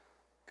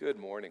Good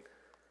morning.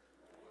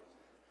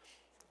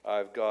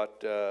 I've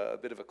got a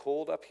bit of a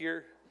cold up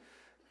here,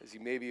 as you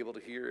may be able to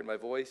hear in my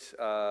voice.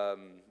 So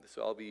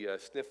I'll be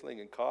sniffling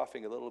and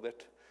coughing a little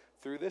bit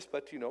through this,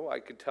 but I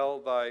can tell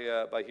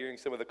by hearing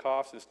some of the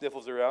coughs and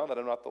sniffles around that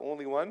I'm not the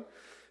only one.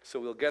 So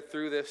we'll get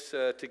through this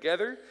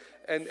together.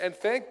 And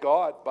thank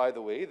God, by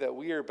the way, that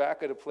we are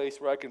back at a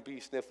place where I can be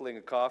sniffling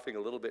and coughing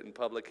a little bit in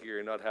public here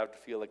and not have to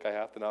feel like I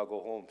have to now go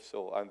home.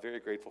 So I'm very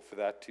grateful for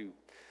that too.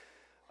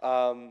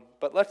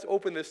 But let's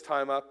open this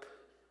time up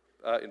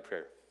in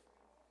prayer.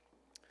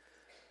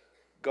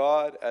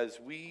 God, as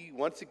we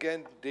once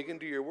again dig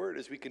into your word,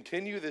 as we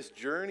continue this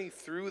journey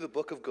through the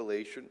book of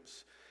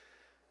Galatians,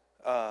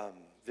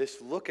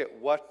 this look at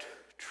what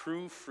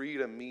true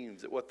freedom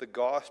means, at what the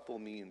gospel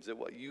means, at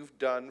what you've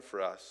done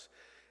for us,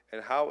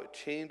 and how it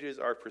changes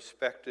our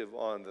perspective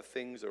on the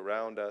things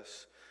around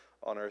us,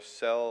 on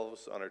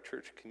ourselves, on our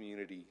church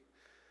community.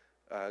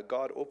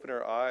 God, open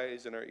our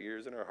eyes and our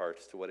ears and our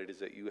hearts to what it is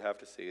that you have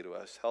to say to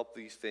us. Help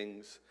these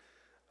things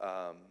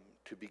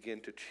to begin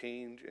to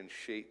change and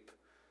shape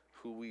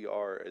who we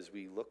are as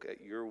we look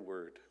at your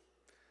word,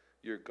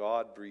 your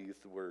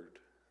God-breathed word.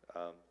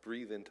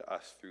 Breathe into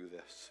us through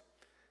this.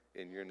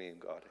 In your name,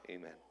 God.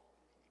 Amen.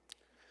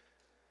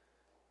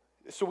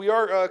 So we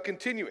are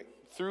continuing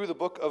through the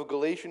book of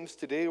Galatians.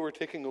 Today we're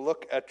taking a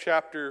look at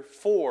chapter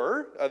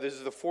 4. This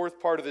is the fourth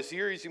part of the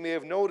series. You may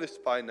have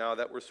noticed by now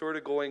that we're sort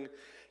of going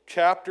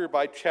chapter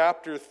by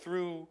chapter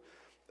through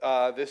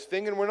this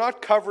thing. And we're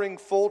not covering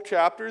full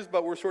chapters,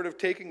 but we're sort of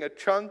taking a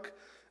chunk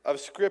of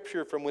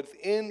scripture from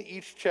within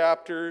each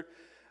chapter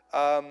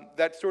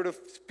that sort of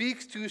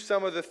speaks to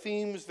some of the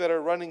themes that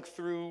are running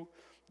through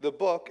the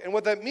book. And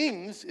what that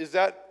means is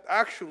that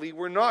actually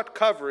we're not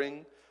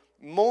covering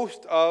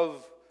most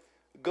of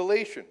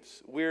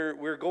Galatians.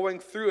 We're going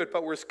through it,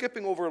 but we're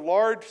skipping over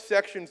large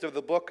sections of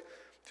the book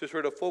to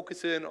sort of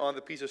focus in on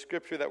the piece of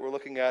scripture that we're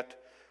looking at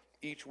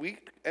each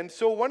week. And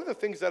so one of the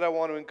things that I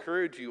want to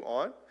encourage you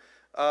on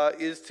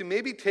is to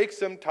maybe take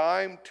some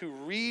time to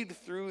read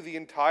through the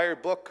entire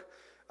book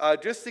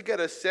just to get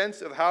a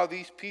sense of how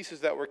these pieces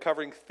that we're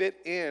covering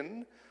fit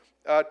in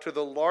to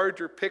the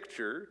larger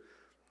picture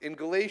in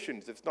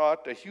Galatians. It's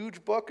not a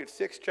huge book. It's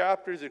 6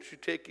 chapters. It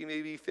should take you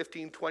maybe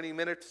 15, 20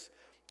 minutes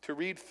to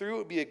read through. It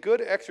would be a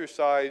good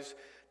exercise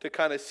to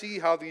kind of see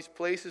how these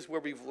places where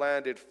we've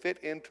landed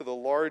fit into the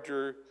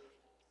larger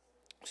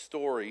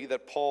story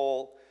that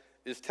Paul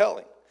is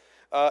telling.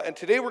 And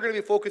today we're going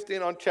to be focused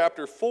in on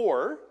chapter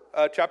 4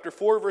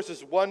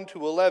 verses 1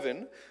 to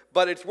 11.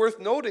 But it's worth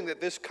noting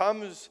that this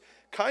comes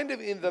kind of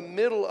in the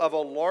middle of a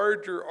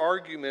larger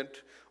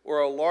argument or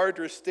a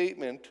larger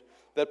statement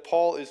that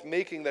Paul is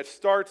making that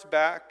starts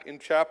back in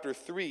chapter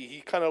 3.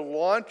 He kind of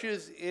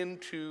launches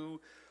into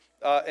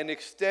an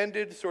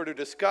extended sort of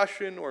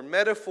discussion or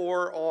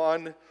metaphor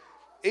on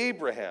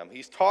Abraham.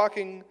 He's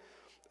talking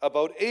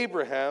about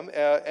Abraham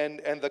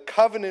and the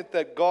covenant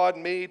that God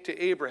made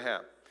to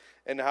Abraham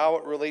and how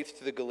it relates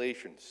to the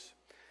Galatians.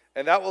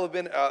 And that will have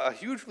been a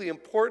hugely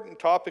important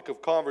topic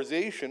of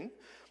conversation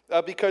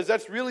because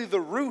that's really the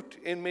root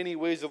in many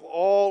ways of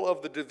all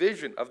of the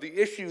division, of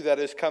the issue that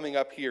is coming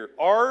up here.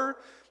 Are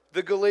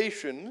the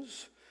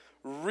Galatians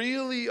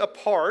really a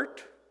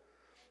part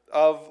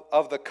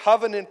of the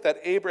covenant that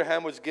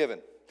Abraham was given,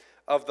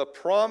 of the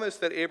promise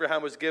that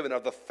Abraham was given,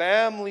 of the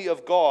family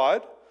of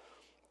God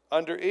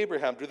under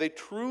Abraham? Do they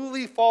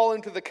truly fall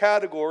into the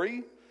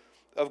category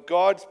of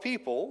God's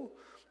people,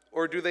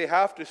 or do they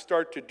have to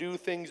start to do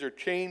things or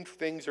change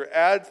things or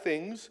add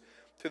things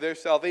to their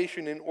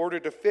salvation in order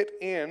to fit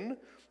in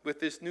with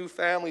this new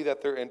family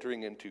that they're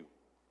entering into?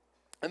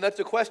 And that's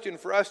a question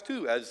for us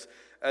too,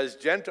 as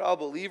Gentile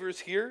believers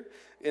here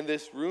in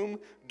this room.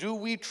 Do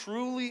we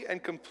truly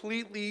and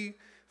completely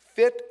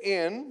fit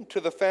in to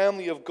the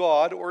family of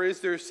God, or is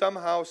there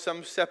somehow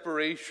some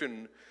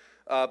separation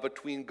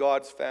between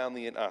God's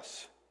family and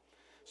us?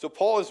 So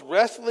Paul is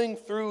wrestling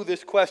through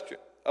this question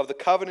of the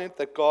covenant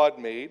that God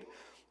made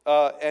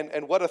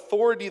and what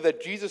authority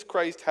that Jesus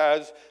Christ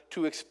has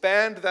to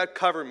expand that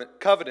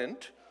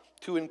covenant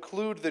to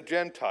include the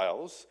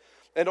Gentiles.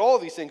 And all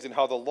of these things, and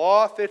how the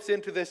law fits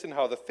into this, and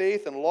how the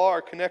faith and law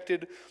are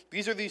connected.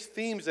 These are these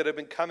themes that have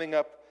been coming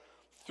up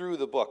through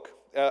the book.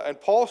 And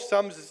Paul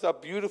sums this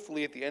up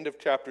beautifully at the end of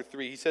chapter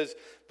 3. He says,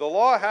 the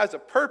law has a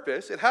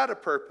purpose. It had a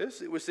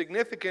purpose. It was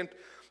significant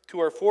to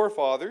our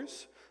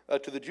forefathers,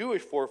 to the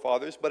Jewish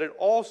forefathers, but it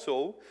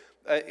also,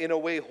 in a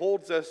way,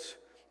 holds us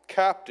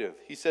captive.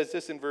 He says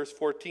this in verse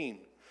 14.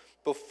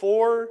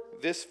 Before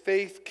this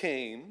faith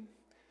came,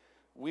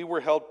 we were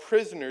held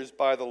prisoners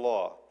by the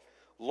law,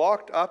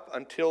 locked up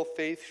until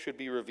faith should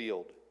be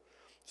revealed.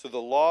 So the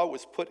law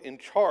was put in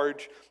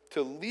charge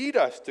to lead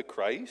us to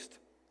Christ,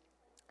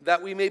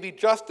 that we may be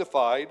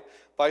justified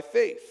by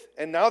faith.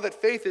 And now that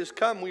faith has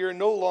come, we are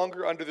no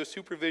longer under the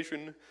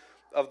supervision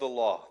of the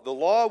law. The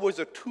law was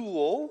a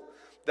tool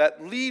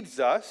that leads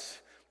us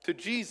to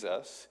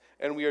Jesus,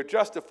 and we are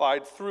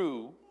justified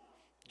through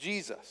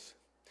Jesus.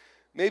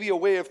 Maybe a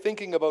way of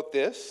thinking about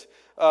this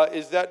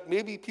is that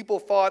maybe people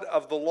thought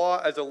of the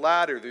law as a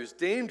ladder. There's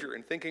danger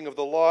in thinking of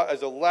the law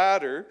as a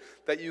ladder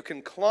that you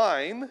can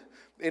climb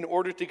in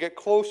order to get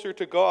closer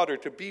to God or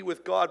to be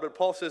with God. But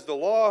Paul says the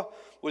law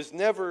was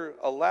never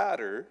a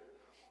ladder.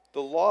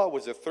 The law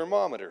was a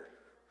thermometer.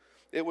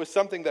 It was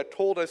something that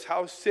told us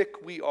how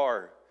sick we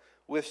are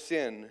with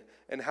sin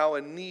and how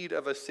in need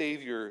of a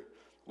Savior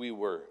we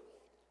were.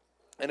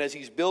 And as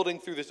he's building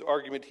through this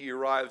argument, he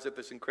arrives at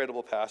this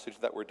incredible passage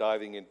that we're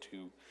diving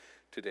into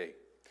today.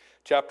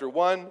 Chapter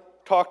 1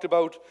 talked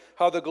about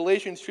how the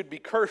Galatians should be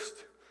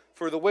cursed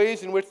for the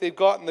ways in which they've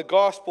gotten the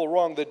gospel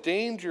wrong, the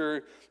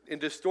danger in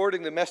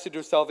distorting the message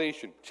of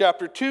salvation.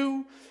 Chapter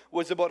 2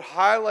 was about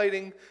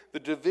highlighting the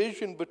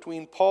division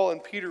between Paul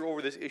and Peter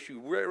over this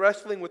issue,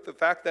 wrestling with the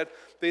fact that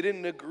they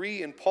didn't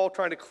agree, and Paul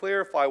trying to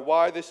clarify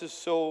why this is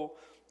so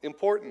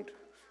important.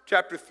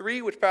 Chapter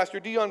 3, which Pastor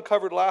Dion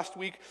covered last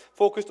week,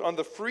 focused on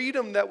the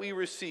freedom that we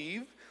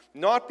receive,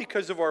 not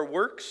because of our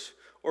works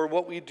or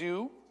what we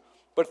do,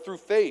 but through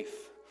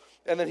faith.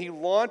 And then he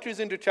launches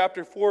into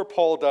chapter 4,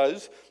 Paul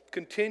does,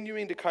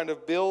 continuing to kind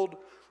of build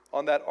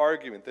on that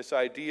argument, this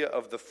idea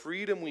of the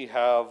freedom we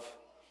have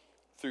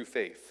through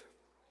faith.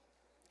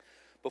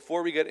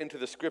 Before we get into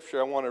the scripture,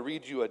 I want to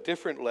read you a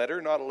different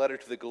letter, not a letter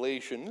to the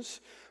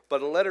Galatians,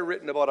 but a letter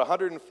written about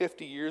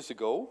 150 years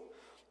ago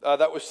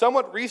that was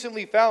somewhat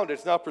recently found.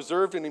 It's now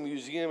preserved in a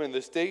museum in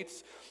the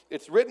States.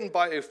 It's written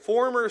by a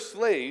former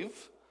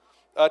slave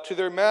to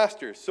their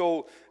master.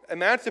 So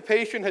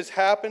emancipation has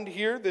happened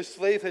here. This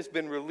slave has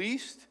been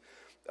released.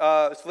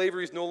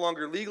 Slavery is no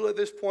longer legal at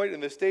this point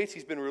in the States.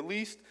 He's been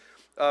released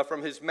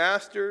from his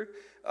master.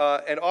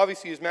 And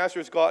obviously his master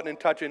has gotten in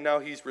touch, and now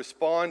he's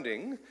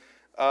responding.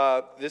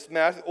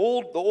 The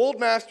old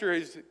master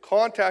is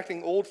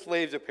contacting old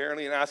slaves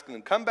apparently and asking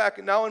them, come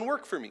back now and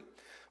work for me.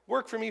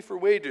 Work for me for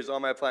wages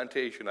on my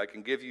plantation. I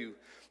can give you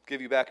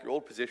back your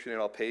old position and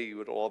I'll pay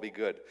you. It'll all be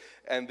good.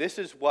 And this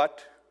is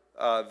what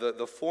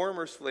the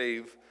former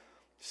slave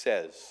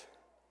says.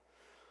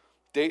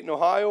 Dayton,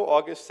 Ohio,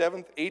 August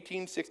 7th,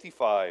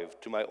 1865.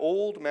 To my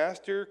old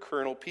master,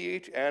 Colonel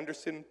P.H.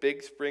 Anderson,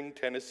 Big Spring,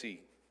 Tennessee.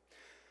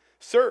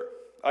 Sir,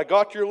 I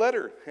got your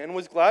letter and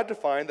was glad to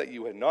find that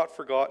you had not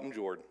forgotten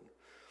Jordan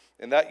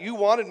and that you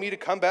wanted me to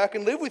come back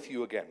and live with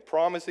you again,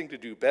 promising to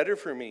do better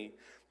for me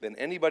than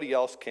anybody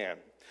else can.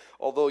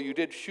 Although you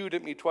did shoot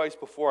at me twice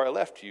before I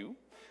left you,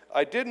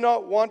 I did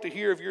not want to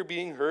hear of your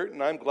being hurt,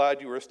 and I'm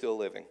glad you are still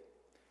living.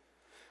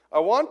 I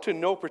want to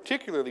know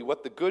particularly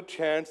what the good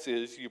chance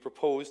is you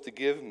propose to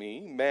give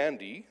me.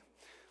 Mandy,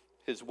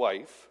 his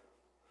wife,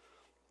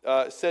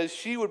 says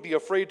she would be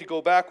afraid to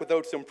go back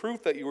without some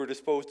proof that you were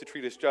disposed to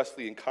treat us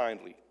justly and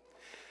kindly.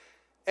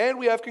 And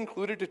we have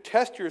concluded to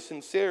test your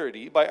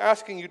sincerity by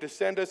asking you to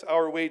send us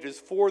our wages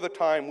for the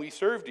time we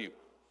served you.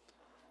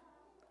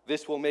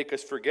 This will make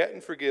us forget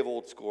and forgive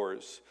old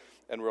scores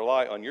and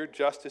rely on your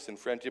justice and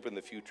friendship in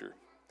the future.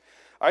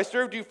 I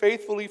served you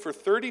faithfully for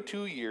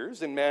 32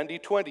 years and Mandy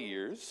 20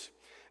 years.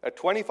 At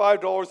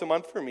 $25 a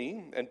month for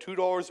me and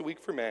 $2 a week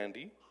for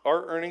Mandy,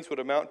 our earnings would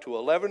amount to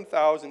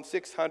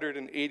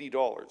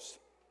 $11,680.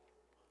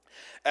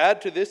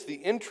 Add to this the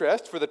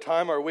interest for the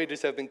time our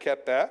wages have been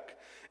kept back,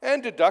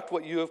 and deduct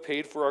what you have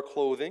paid for our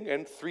clothing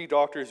and 3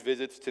 doctor's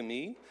visits to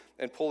me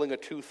and pulling a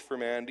tooth for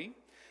Mandy,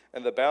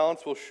 and the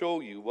balance will show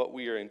you what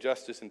we are in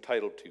justice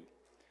entitled to.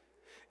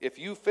 If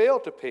you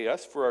fail to pay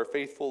us for our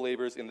faithful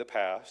labors in the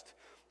past,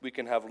 we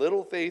can have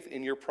little faith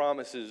in your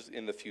promises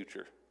in the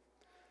future.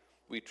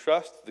 We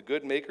trust the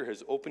good Maker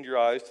has opened your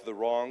eyes to the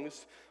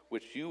wrongs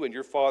which you and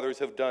your fathers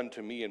have done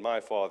to me and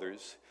my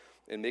fathers,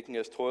 in making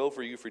us toil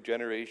for you for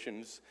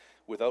generations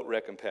without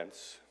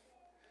recompense.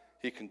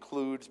 He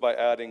concludes by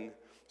adding,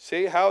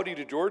 say howdy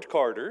to George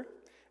Carter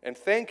and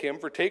thank him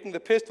for taking the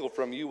pistol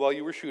from you while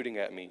you were shooting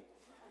at me.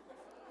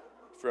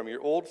 From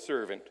your old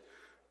servant,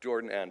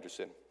 Jordan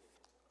Anderson.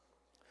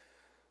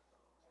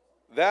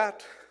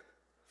 That,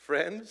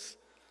 friends,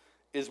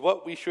 is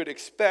what we should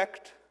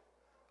expect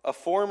a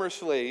former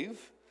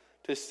slave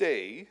to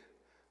say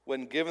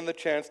when given the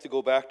chance to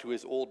go back to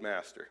his old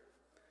master.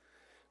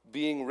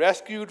 Being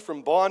rescued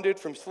from bondage,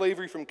 from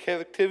slavery, from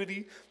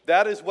captivity,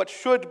 that is what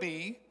should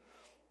be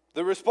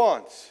the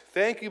response.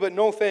 Thank you, but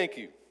no thank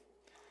you.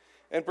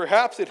 And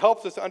perhaps it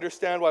helps us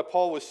understand why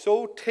Paul was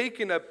so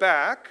taken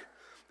aback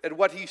at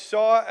what he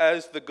saw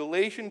as the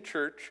Galatian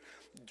church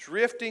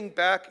drifting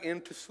back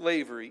into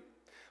slavery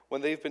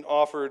when they've been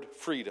offered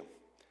freedom.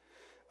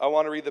 I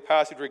want to read the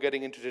passage we're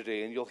getting into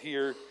today, and you'll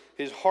hear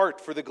his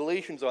heart for the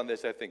Galatians on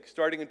this, I think,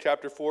 starting in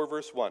chapter 4,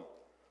 verse 1.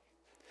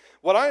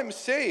 What I am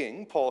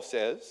saying, Paul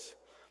says,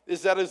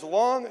 is that as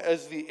long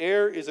as the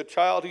heir is a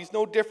child, he's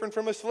no different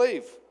from a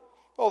slave.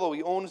 Although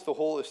he owns the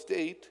whole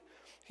estate,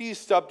 he's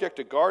subject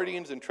to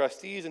guardians and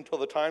trustees until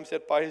the time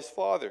set by his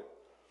father.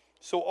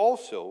 So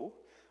also,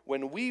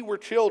 when we were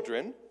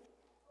children,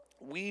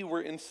 we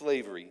were in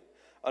slavery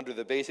under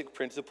the basic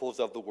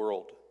principles of the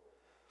world.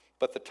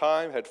 But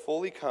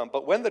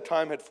when the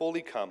time had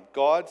fully come,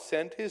 God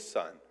sent his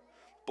Son,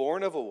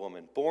 born of a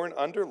woman, born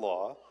under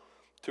law,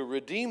 to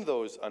redeem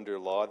those under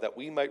law, that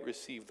we might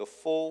receive the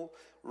full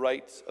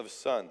rights of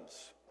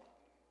sons.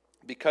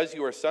 Because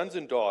you are sons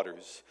and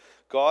daughters,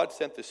 God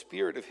sent the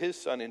Spirit of his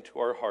Son into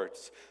our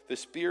hearts, the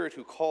Spirit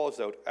who calls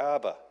out,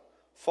 Abba,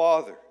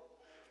 Father.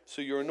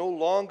 So you are no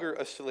longer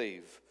a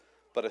slave,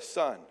 but a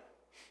son.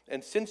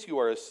 And since you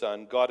are a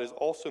son, God has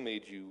also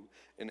made you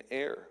an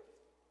heir.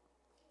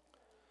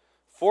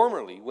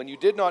 Formerly, when you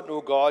did not know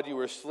God, you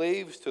were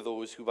slaves to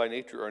those who by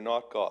nature are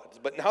not God's.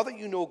 But now that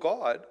you know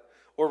God,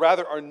 or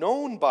rather are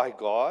known by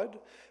God,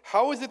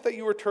 how is it that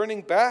you are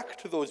turning back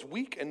to those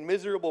weak and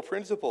miserable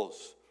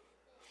principles?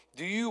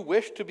 Do you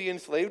wish to be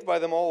enslaved by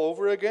them all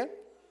over again?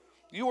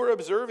 You are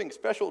observing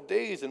special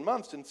days and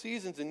months and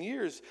seasons and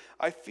years.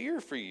 I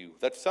fear for you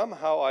that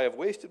somehow I have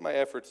wasted my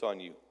efforts on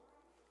you.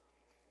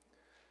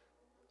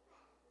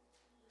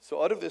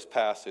 So out of this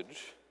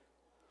passage,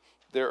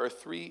 there are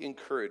three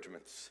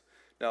encouragements.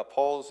 Now,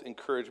 Paul's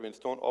encouragements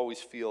don't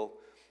always feel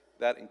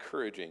that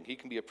encouraging. He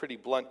can be a pretty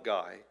blunt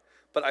guy.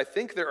 But I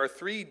think there are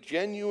three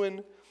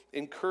genuine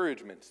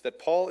encouragements that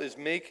Paul is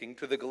making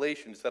to the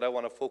Galatians that I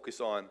want to focus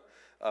on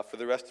for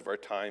the rest of our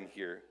time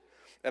here.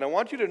 And I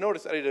want you to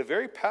notice that I did a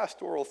very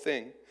pastoral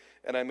thing,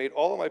 and I made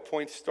all of my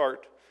points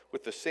start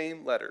with the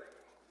same letter.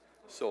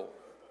 So,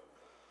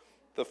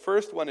 the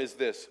first one is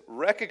this: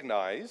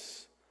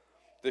 recognize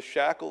the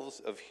shackles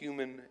of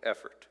human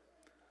effort.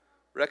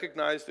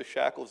 Recognize the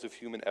shackles of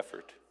human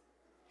effort.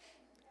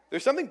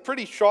 There's something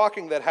pretty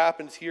shocking that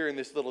happens here in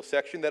this little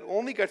section that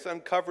only gets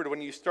uncovered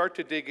when you start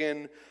to dig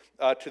in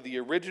to the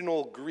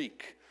original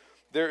Greek.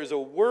 There is a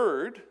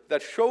word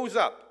that shows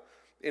up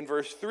in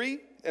verse 3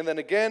 and then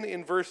again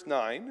in verse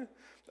 9.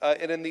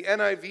 And in the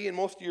NIV, in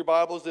most of your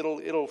Bibles,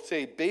 it'll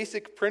say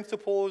basic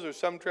principles, or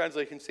some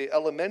translations say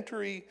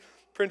elementary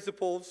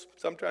principles.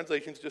 Some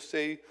translations just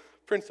say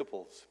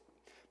principles.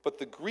 But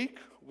the Greek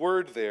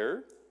word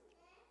there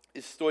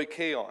is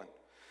stoicheon,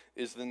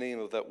 is the name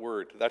of that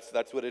word.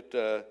 That's what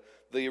the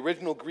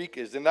original Greek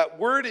is. And that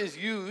word is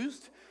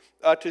used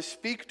to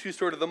speak to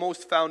sort of the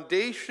most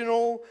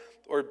foundational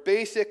or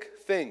basic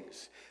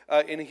things.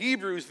 In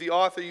Hebrews, the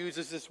author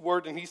uses this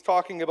word, and he's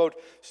talking about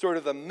sort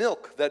of the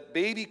milk that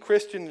baby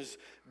Christians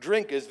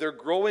drink as they're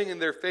growing in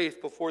their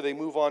faith before they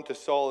move on to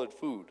solid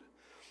food.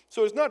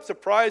 So it's not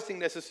surprising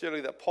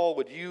necessarily that Paul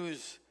would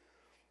use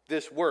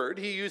this word.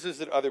 He uses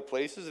it other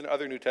places, and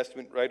other New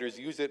Testament writers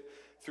use it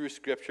through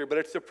Scripture, but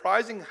it's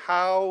surprising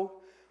how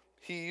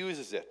he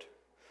uses it.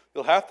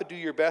 You'll have to do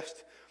your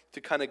best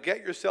to kind of get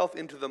yourself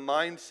into the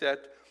mindset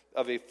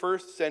of a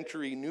first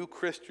century new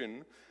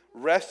Christian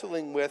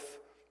wrestling with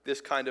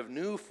this kind of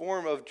new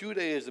form of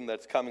Judaism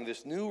that's coming,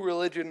 this new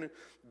religion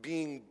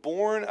being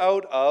born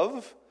out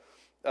of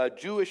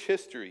Jewish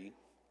history.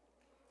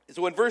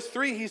 So in verse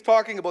 3, he's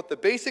talking about the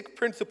basic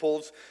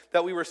principles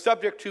that we were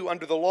subject to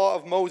under the law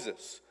of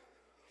Moses.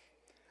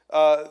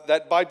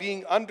 That by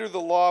being under the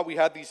law, we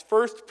had these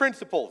first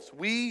principles.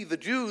 We, the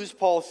Jews,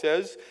 Paul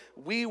says,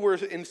 we were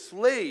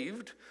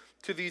enslaved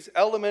to these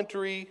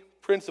elementary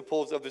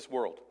principles of this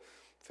world.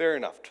 Fair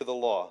enough, to the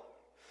law.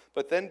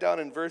 But then down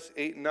in verse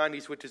 8 and 9, he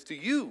switches to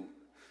you.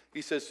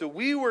 He says, so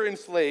we were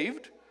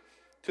enslaved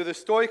to the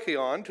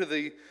stoicheon, to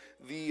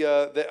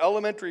the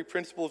elementary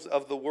principles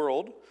of the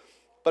world.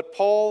 But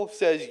Paul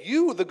says,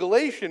 you, the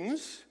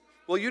Galatians,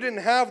 well, you didn't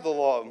have the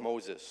law of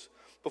Moses.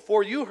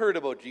 Before you heard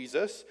about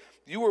Jesus,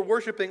 you were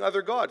worshiping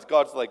other gods,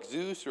 gods like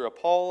Zeus or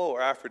Apollo or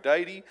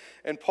Aphrodite.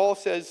 And Paul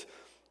says,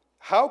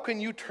 how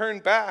can you turn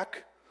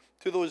back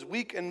to those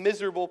weak and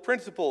miserable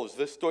principles,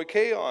 the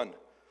stoicheon?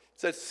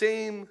 It's that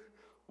same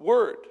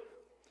word.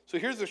 So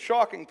here's the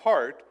shocking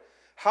part.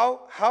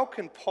 How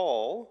can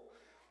Paul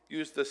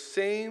use the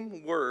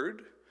same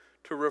word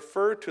to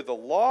refer to the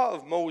law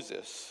of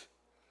Moses,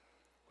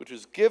 which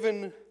is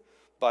given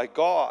by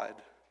God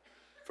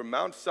from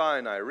Mount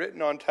Sinai,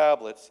 written on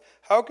tablets?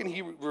 How can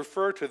he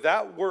refer to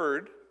that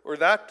word or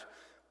that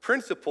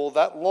principle,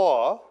 that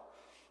law,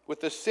 with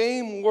the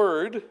same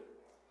word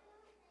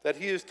that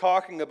he is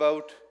talking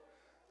about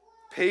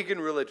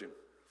pagan religion,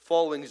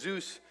 following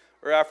Zeus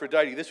or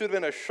Aphrodite? This would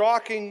have been a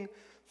shocking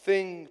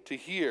thing to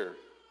hear.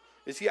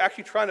 Is he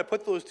actually trying to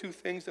put those two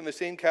things in the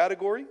same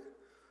category?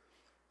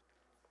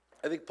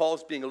 I think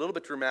Paul's being a little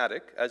bit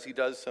dramatic, as he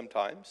does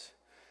sometimes,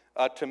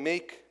 to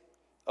make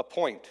a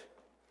point.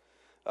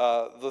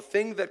 The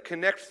thing that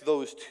connects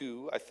those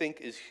two, I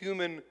think, is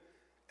human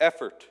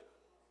effort.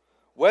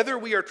 Whether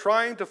we are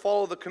trying to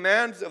follow the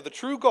commands of the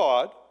true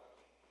God,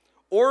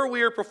 or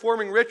we are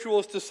performing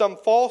rituals to some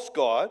false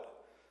god,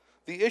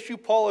 the issue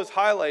Paul is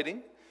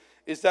highlighting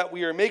is that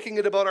we are making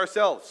it about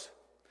ourselves,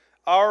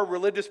 our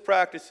religious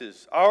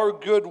practices, our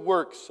good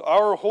works,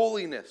 our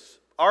holiness,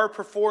 our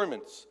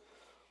performance.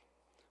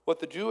 What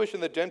the Jewish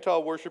and the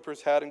Gentile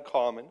worshipers had in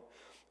common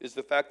is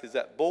the fact is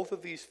that both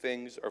of these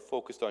things are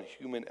focused on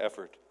human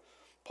effort.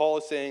 Paul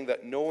is saying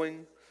that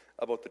knowing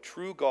about the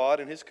true God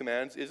and his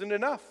commands isn't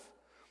enough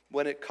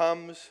when it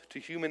comes to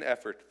human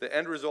effort. The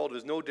end result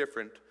is no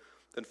different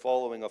than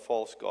following a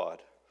false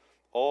god.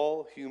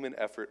 All human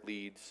effort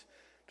leads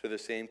to the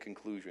same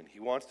conclusion. He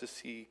wants to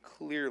see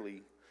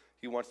clearly,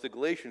 he wants the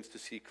Galatians to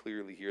see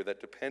clearly here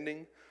that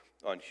depending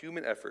on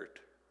human effort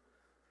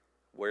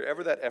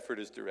wherever that effort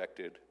is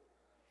directed,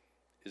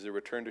 is a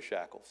return to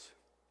shackles.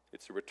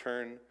 It's a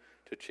return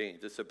to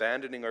chains. It's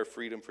abandoning our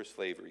freedom for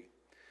slavery.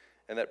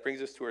 And that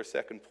brings us to our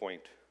second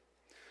point,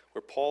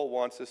 where Paul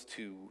wants us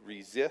to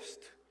resist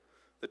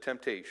the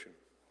temptation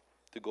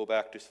to go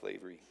back to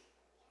slavery.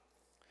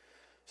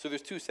 So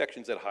there's two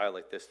sections that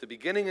highlight this. The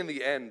beginning and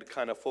the end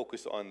kind of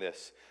focus on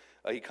this.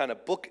 He kind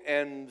of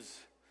bookends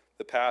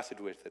the passage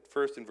with it,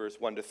 first in verse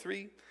 1 to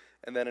 3,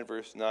 and then in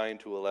verse 9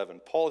 to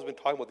 11. Paul has been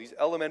talking about these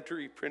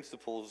elementary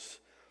principles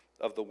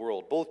of the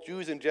world, both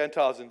Jews and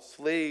Gentiles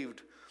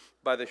enslaved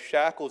by the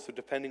shackles of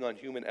depending on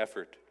human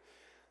effort.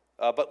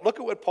 But look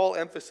at what Paul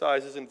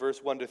emphasizes in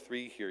verse 1 to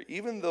 3 here.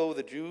 Even though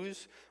the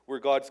Jews were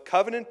God's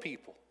covenant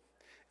people,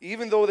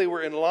 even though they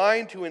were in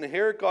line to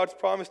inherit God's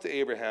promise to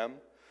Abraham,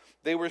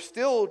 they were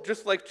still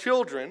just like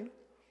children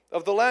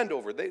of the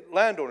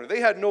landowner. They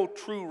had no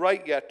true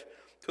right yet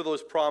to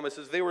those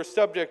promises. They were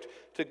subject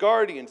to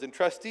guardians and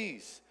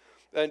trustees.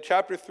 In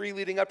chapter 3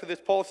 leading up to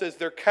this, Paul says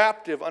they're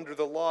captive under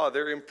the law.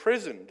 They're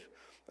imprisoned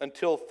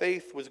until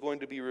faith was going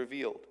to be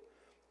revealed.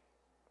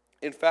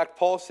 In fact,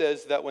 Paul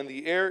says that when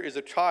the heir is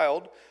a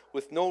child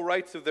with no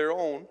rights of their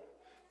own,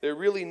 they're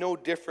really no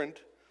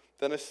different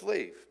than a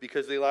slave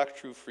because they lack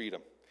true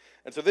freedom.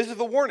 And so this is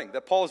the warning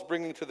that Paul is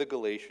bringing to the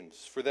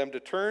Galatians, for them to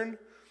turn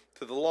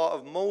to the law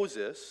of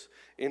Moses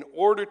in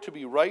order to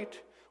be right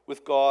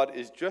with God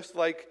is just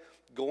like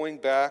going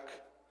back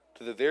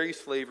to the very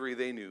slavery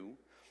they knew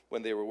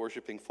when they were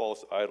worshiping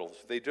false idols.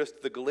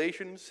 The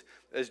Galatians,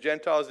 as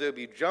Gentiles, they'll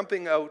be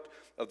jumping out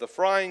of the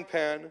frying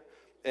pan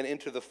and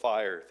into the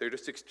fire. They're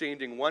just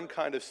exchanging one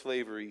kind of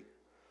slavery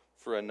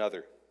for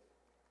another.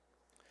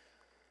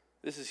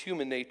 This is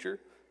human nature,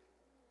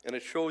 and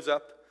it shows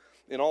up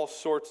in all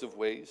sorts of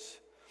ways.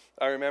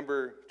 I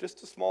remember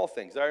just the small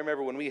things. I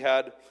remember when we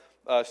had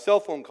cell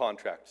phone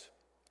contracts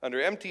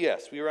under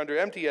MTS. We were under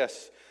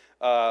MTS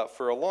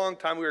for a long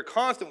time. We were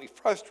constantly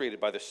frustrated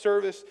by the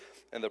service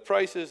and the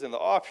prices and the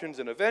options,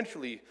 and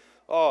eventually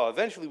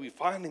we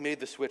finally made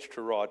the switch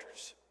to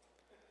Rogers.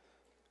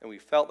 And we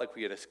felt like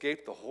we had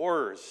escaped the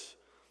horrors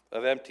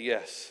of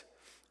MTS.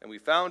 And we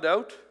found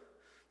out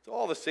it's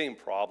all the same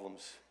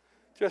problems,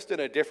 just in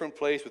a different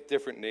place with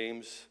different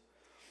names.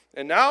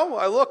 And now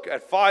I look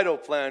at Fido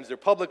plans or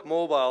Public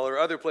Mobile or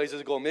other places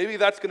and go, maybe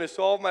that's going to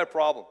solve my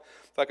problem.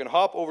 If I can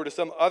hop over to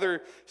some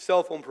other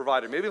cell phone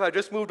provider, maybe if I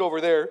just moved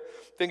over there,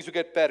 things would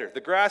get better.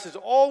 The grass is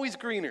always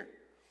greener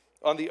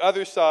on the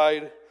other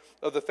side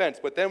of the fence.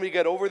 But then we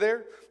get over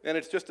there, and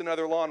it's just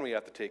another lawn we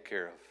have to take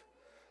care of.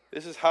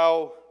 This is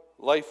how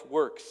life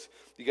works.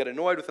 You get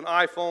annoyed with an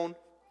iPhone,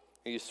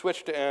 and you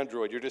switch to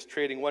Android. You're just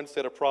trading one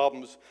set of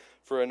problems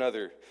for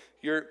another.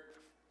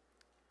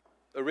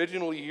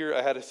 Originally here,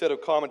 I had a set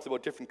of comments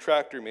about different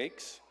tractor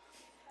makes,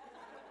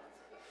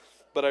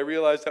 but I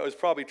realized I was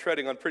probably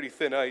treading on pretty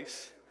thin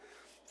ice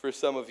for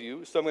some of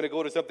you, so I'm going to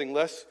go to something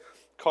less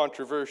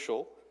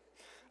controversial.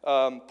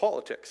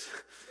 Politics.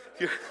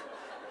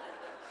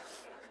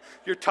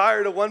 You're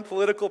tired of one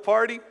political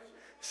party?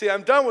 See,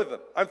 I'm done with them.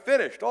 I'm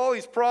finished. All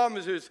these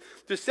problems, there's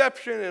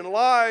deception and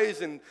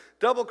lies and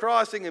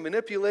double-crossing and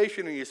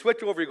manipulation, and you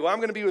switch over, you go, I'm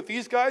going to be with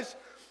these guys.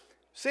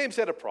 Same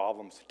set of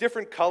problems.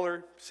 Different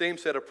color, same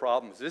set of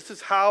problems. This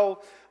is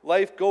how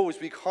life goes.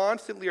 We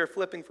constantly are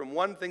flipping from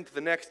one thing to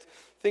the next,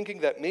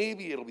 thinking that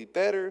maybe it'll be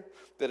better,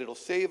 that it'll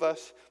save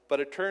us, but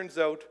it turns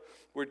out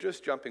we're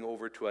just jumping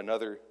over to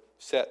another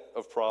set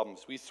of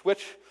problems. We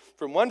switch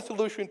from one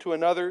solution to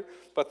another,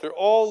 but they're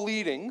all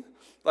leading,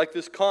 like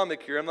this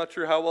comic here. I'm not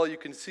sure how well you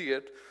can see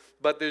it,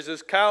 but there's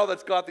this cow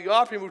that's got the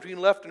option between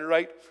left and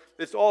right.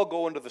 It's all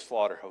going to the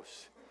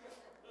slaughterhouse.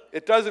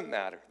 It doesn't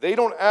matter. They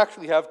don't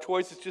actually have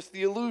choice. It's just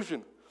the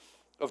illusion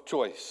of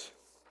choice.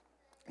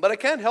 But I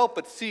can't help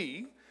but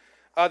see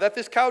that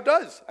this cow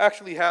does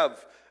actually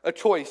have a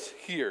choice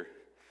here.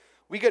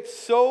 We get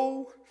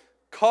so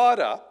caught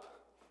up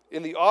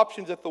in the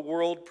options that the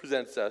world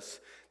presents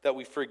us that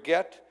we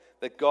forget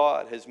that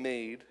God has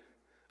made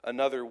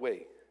another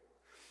way.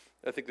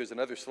 I think there's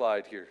another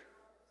slide here.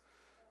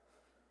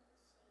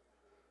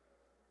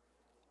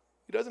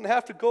 He doesn't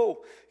have to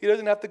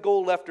go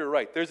left or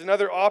right. There's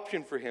another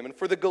option for him. And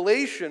for the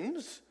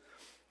Galatians,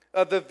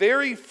 the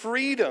very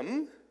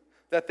freedom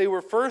that they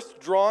were first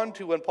drawn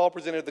to when Paul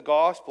presented the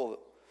gospel,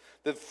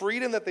 the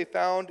freedom that they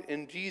found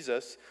in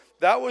Jesus,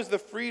 that was the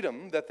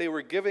freedom that they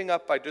were giving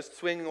up by just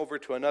swinging over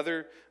to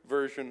another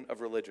version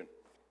of religion.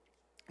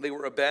 They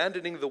were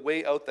abandoning the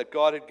way out that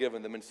God had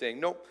given them and saying,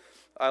 nope,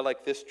 I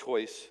like this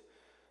choice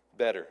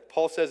better.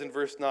 Paul says in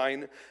verse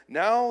 9,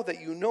 now that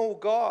you know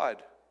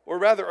God, or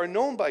rather are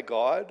known by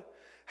God,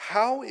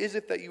 how is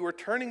it that you are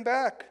turning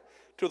back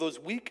to those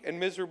weak and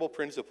miserable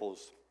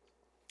principles?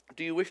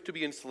 Do you wish to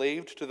be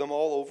enslaved to them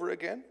all over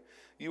again?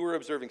 You were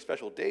observing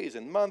special days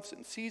and months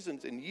and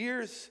seasons and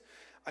years.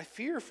 I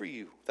fear for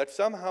you that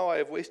somehow I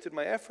have wasted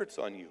my efforts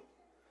on you.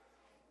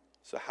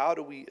 So how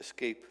do we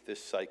escape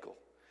this cycle?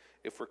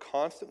 If we're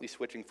constantly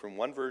switching from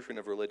one version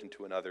of religion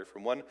to another,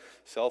 from one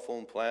cell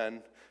phone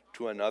plan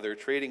to another,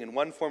 trading in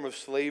one form of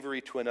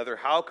slavery to another,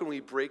 how can we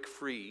break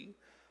free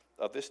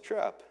of this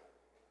trap?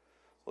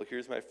 Well,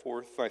 here's my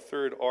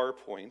third R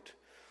point.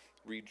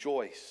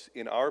 Rejoice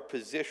in our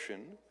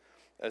position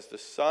as the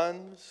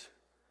sons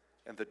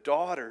and the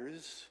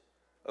daughters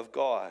of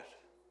God.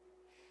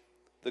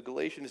 The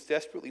Galatians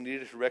desperately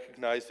needed to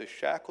recognize the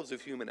shackles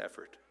of human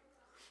effort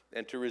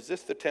and to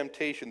resist the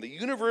temptation, the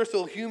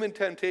universal human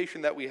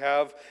temptation that we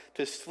have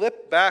to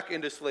slip back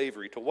into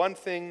slavery to one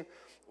thing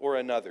or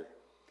another.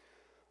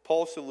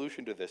 Paul's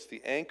solution to this,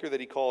 the anchor that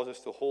he calls us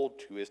to hold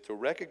to, is to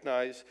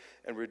recognize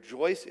and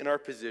rejoice in our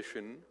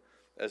position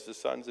as the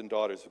sons and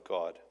daughters of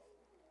God.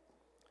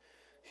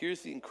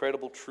 Here's the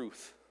incredible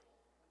truth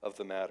of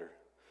the matter.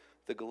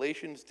 The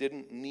Galatians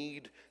didn't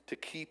need to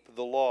keep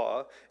the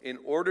law in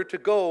order to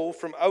go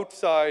from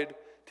outside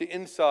to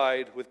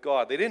inside with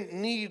God. They didn't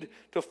need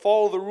to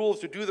follow the rules,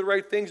 to do the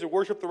right things, or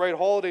worship the right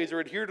holidays, or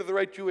adhere to the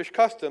right Jewish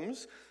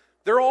customs.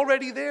 They're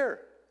already there.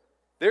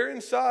 They're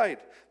inside.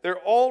 They're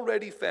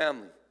already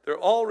family. They're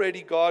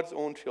already God's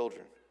own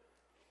children.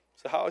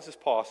 So how is this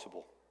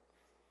possible?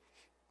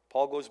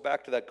 Paul goes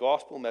back to that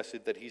gospel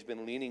message that he's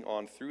been leaning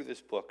on through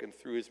this book and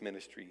through his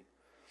ministry.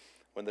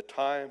 When the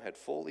time had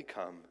fully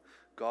come,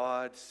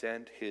 God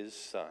sent his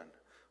Son,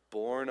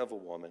 born of a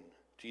woman.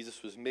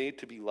 Jesus was made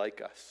to be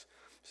like us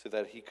so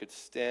that he could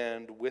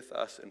stand with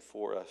us and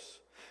for us.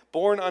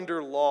 Born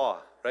under law,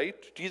 right?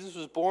 Jesus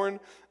was born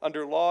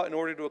under law in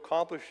order to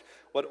accomplish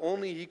what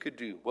only he could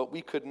do, what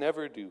we could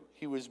never do.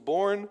 He was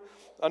born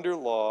under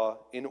law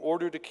in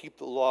order to keep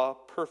the law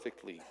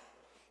perfectly.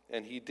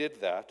 And he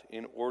did that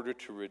in order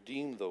to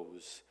redeem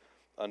those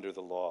under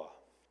the law.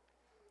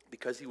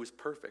 Because he was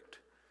perfect.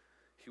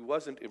 He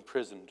wasn't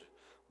imprisoned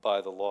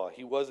by the law.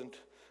 He wasn't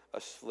a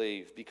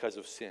slave because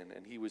of sin.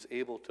 And he was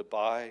able to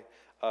buy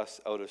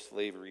us out of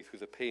slavery through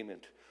the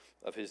payment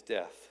of his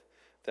death,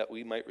 that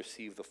we might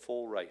receive the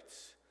full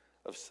rights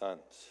of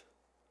sons.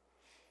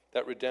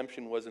 That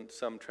redemption wasn't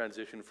some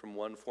transition from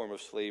one form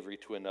of slavery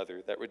to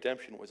another. That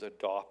redemption was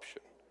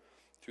adoption.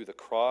 Through the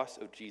cross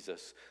of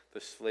Jesus, the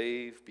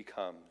slave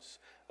becomes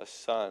a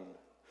son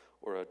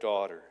or a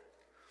daughter.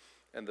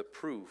 And the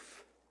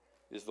proof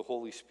is the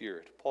Holy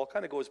Spirit. Paul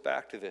kind of goes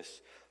back to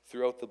this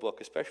throughout the book,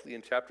 especially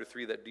in chapter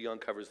 3 that Dion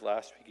covers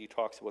last week. He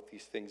talks about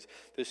these things.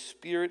 The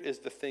Spirit is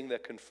the thing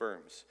that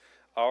confirms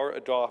our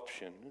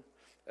adoption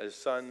as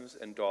sons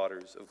and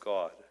daughters of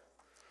God.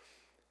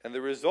 And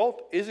the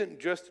result isn't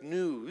just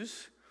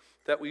news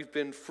that we've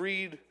been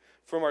freed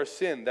from our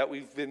sin, that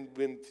we've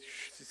been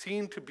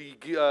seen to be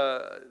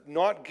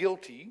not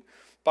guilty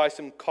by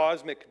some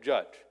cosmic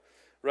judge,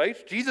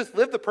 right? Jesus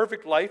lived the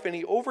perfect life and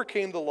he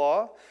overcame the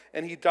law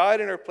and he died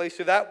in our place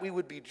so that we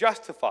would be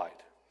justified,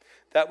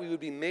 that we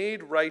would be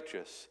made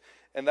righteous.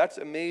 And that's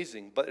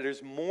amazing, but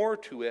there's more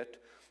to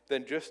it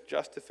than just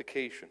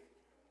justification.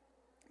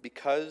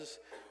 Because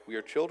we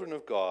are children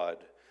of God,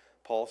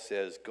 Paul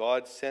says,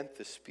 God sent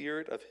the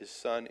Spirit of his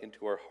Son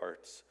into our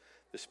hearts,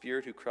 the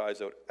Spirit who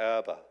cries out,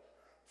 Abba,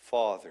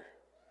 Father.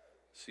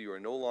 So you are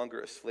no longer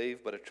a slave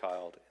but a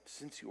child. And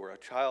since you are a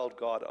child,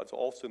 God has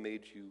also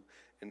made you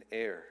an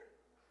heir.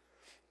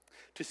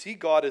 To see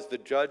God as the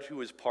judge who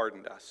has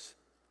pardoned us,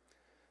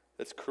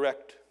 that's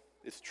correct,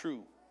 it's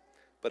true,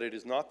 but it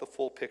is not the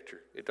full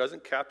picture. It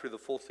doesn't capture the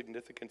full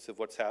significance of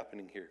what's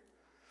happening here.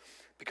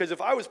 Because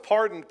if I was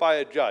pardoned by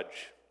a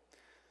judge,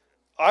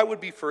 I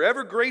would be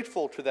forever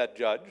grateful to that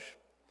judge,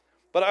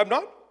 but I'm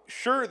not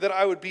sure that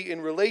I would be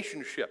in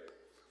relationship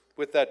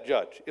with that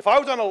judge. If I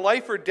was on a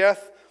life or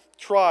death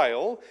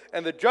trial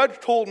and the judge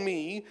told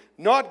me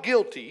not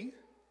guilty,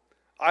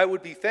 I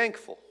would be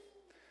thankful.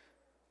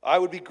 I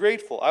would be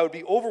grateful. I would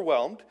be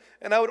overwhelmed.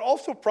 And I would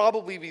also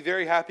probably be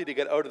very happy to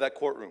get out of that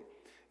courtroom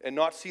and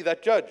not see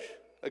that judge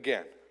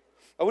again.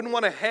 I wouldn't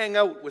want to hang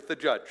out with the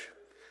judge.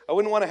 I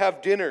wouldn't want to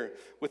have dinner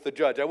with the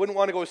judge. I wouldn't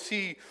want to go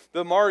see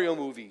the Mario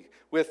movie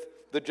with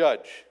the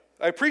judge.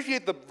 I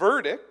appreciate the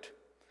verdict,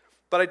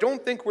 but I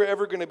don't think we're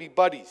ever going to be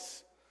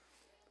buddies.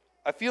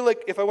 I feel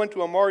like if I went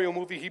to a Mario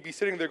movie, he'd be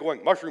sitting there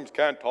going, mushrooms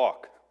can't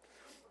talk.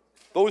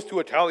 Those two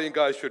Italian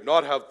guys should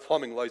not have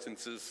plumbing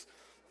licenses.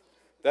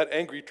 That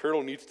angry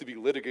turtle needs to be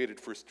litigated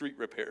for street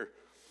repair.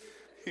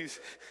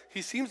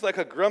 He seems like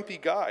a grumpy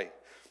guy.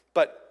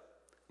 But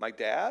my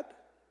dad,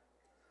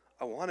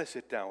 I want to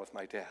sit down with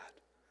my dad.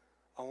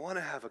 I want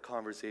to have a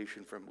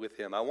conversation with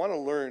him. I want to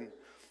learn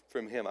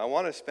from him. I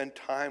want to spend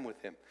time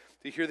with him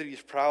to hear that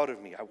he's proud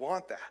of me. I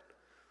want that.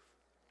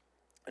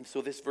 And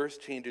so this verse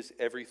changes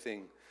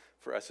everything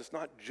for us. It's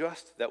not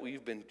just that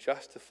we've been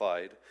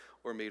justified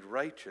or made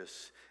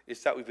righteous.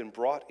 It's that we've been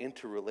brought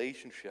into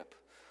relationship.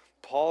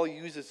 Paul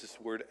uses this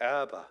word,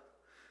 Abba.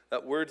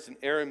 That word's an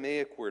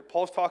Aramaic word.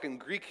 Paul's talking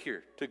Greek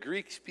here to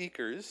Greek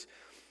speakers.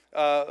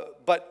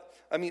 But,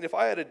 I mean, if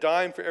I had a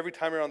dime for every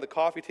time around the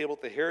coffee table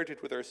at the Heritage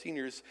with our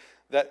seniors,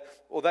 that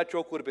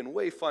joke would have been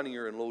way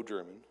funnier in Low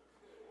German.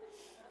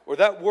 Or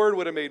that word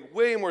would have made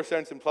way more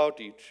sense in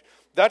Plautdietsch.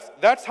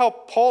 That's how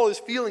Paul is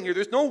feeling here.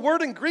 There's no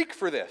word in Greek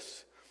for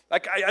this.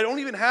 Like, I don't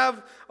even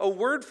have a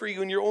word for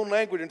you in your own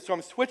language, and so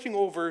I'm switching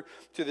over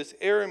to this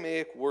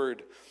Aramaic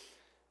word.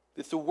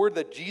 It's a word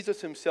that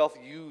Jesus himself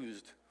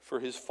used for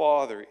his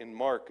Father in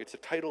Mark. It's a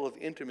title of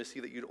intimacy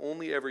that you'd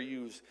only ever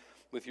use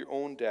with your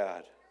own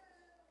dad.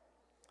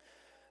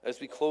 As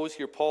we close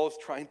here, Paul is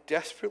trying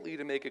desperately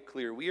to make it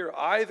clear. We are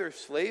either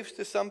slaves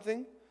to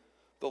something,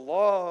 the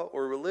law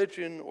or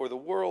religion or the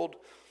world.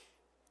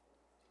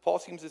 Paul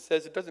seems to say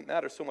it doesn't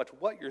matter so much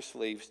what you're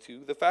slaves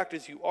to. The fact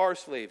is you are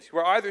slaves. You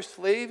are either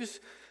slaves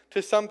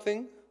to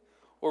something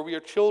or we are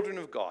children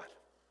of God.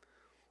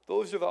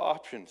 Those are the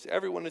options.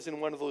 Everyone is in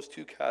one of those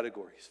two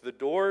categories. The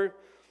door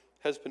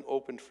has been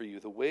opened for you.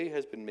 The way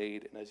has been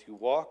made. And as you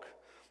walk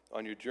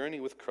on your journey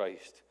with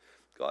Christ,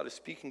 God is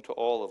speaking to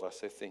all of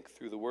us, I think,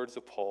 through the words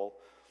of Paul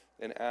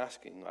and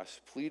asking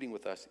us, pleading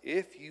with us,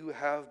 if you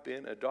have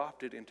been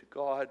adopted into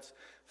God's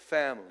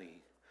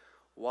family,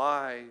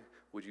 why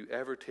would you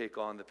ever take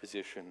on the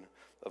position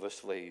of a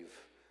slave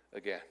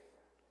again?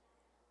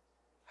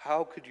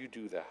 How could you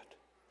do that?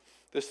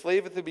 The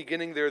slave at the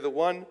beginning there, the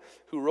one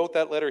who wrote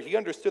that letter, he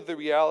understood the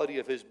reality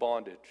of his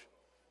bondage.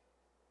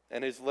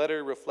 And his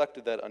letter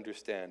reflected that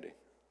understanding.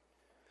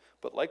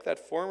 But like that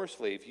former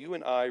slave, you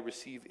and I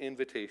receive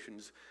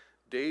invitations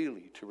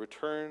daily to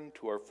return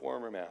to our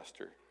former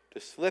master, to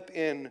slip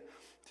in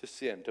to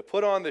sin, to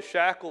put on the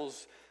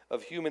shackles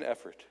of human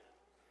effort.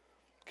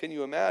 Can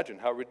you imagine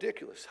how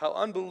ridiculous, how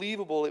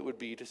unbelievable it would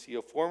be to see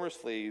a former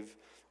slave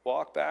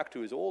walk back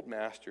to his old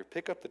master,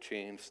 pick up the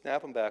chains,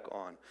 snap him back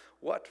on?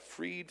 What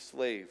freed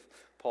slave,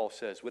 Paul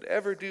says, would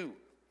ever do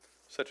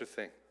such a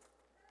thing?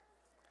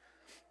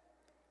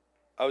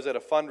 I was at a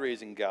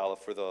fundraising gala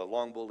for the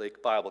Longbow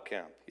Lake Bible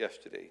Camp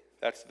yesterday.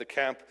 That's the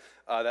camp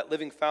that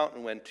Living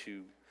Fountain went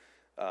to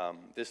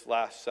this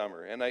last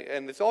summer. And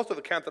it's also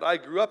the camp that I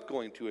grew up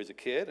going to as a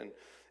kid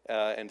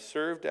and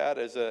served at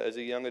as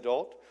a young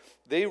adult.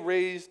 They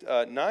raised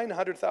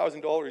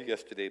 $900,000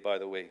 yesterday, by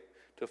the way,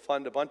 to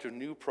fund a bunch of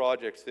new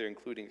projects there,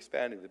 including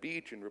expanding the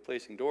beach and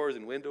replacing doors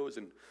and windows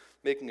and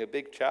making a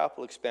big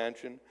chapel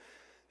expansion.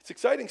 It's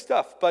exciting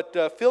stuff. But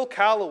Phil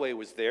Callaway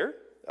was there.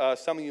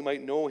 Some of you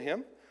might know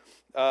him.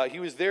 He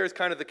was there as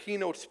kind of the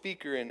keynote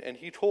speaker, and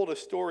he told a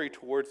story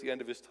towards the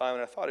end of his time,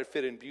 and I thought it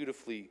fit in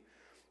beautifully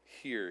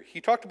here. He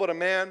talked about a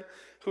man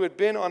who had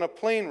been on a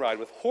plane ride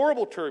with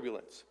horrible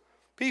turbulence.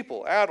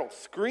 People, adults,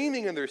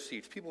 screaming in their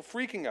seats, people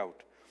freaking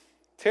out,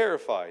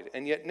 terrified.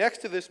 And yet next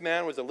to this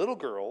man was a little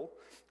girl,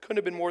 couldn't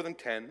have been more than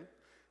 10,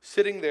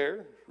 sitting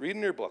there,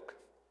 reading her book,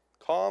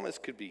 calm as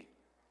could be.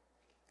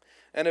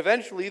 And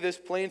eventually this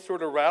plane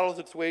sort of rattles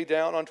its way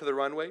down onto the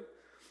runway,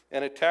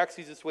 and it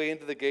taxis its way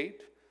into the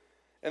gate.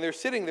 And they're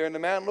sitting there, and the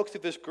man looks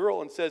at this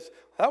girl and says,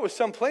 "That was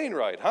some plane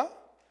ride, huh?"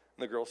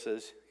 And the girl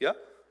says, "Yeah."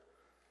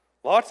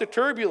 "Lots of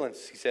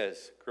turbulence," he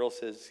says. Girl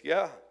says,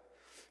 "Yeah."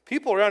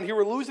 "People around here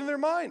were losing their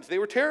minds. They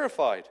were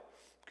terrified."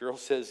 Girl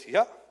says,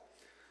 "Yeah."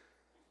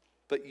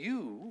 "But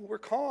you were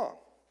calm."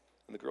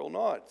 And the girl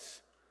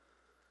nods.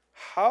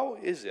 "How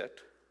is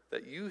it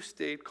that you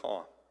stayed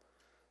calm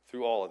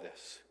through all of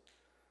this?"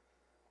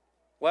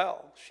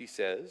 "Well," she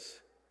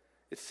says,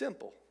 "it's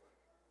simple.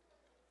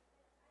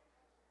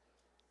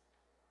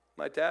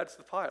 My dad's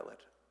the pilot.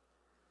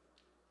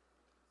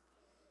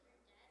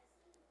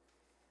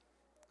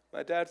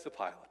 My dad's the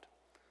pilot.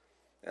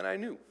 And I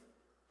knew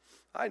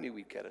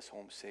he'd get us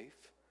home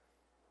safe."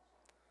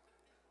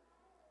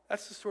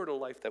 That's the sort of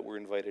life that we're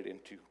invited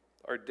into.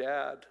 Our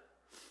dad,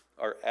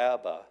 our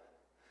Abba,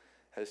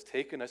 has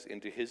taken us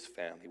into his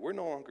family. We're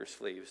no longer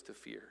slaves to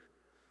fear.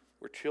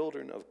 We're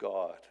children of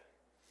God.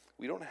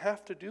 We don't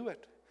have to do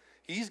it.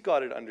 He's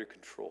got it under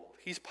control.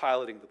 He's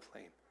piloting the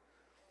plane.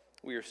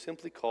 We are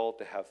simply called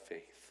to have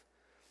faith.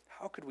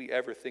 How could we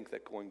ever think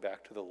that going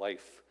back to the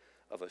life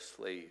of a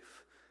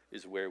slave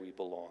is where we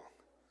belong?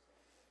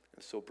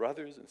 And so,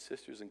 brothers and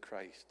sisters in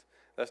Christ,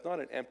 that's not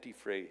an empty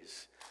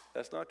phrase.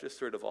 That's not just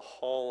sort of a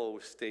hollow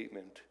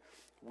statement.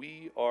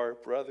 We are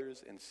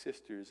brothers and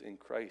sisters in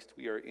Christ.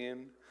 We are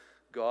in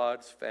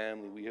God's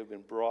family. We have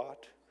been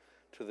brought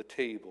to the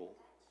table.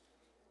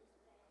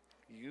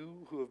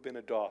 You who have been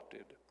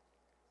adopted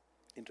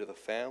into the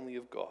family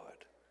of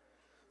God,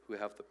 who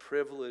have the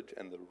privilege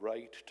and the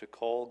right to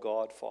call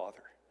God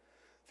Father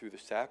through the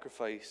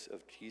sacrifice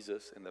of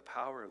Jesus and the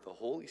power of the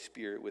Holy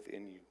Spirit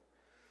within you.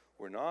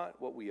 We're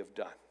not what we have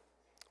done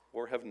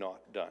or have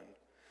not done.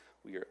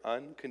 We are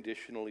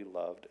unconditionally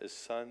loved as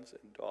sons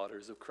and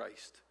daughters of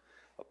Christ,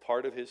 a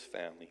part of his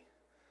family,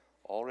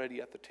 already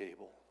at the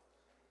table.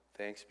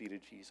 Thanks be to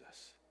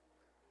Jesus.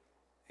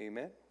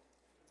 Amen.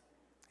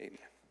 Amen.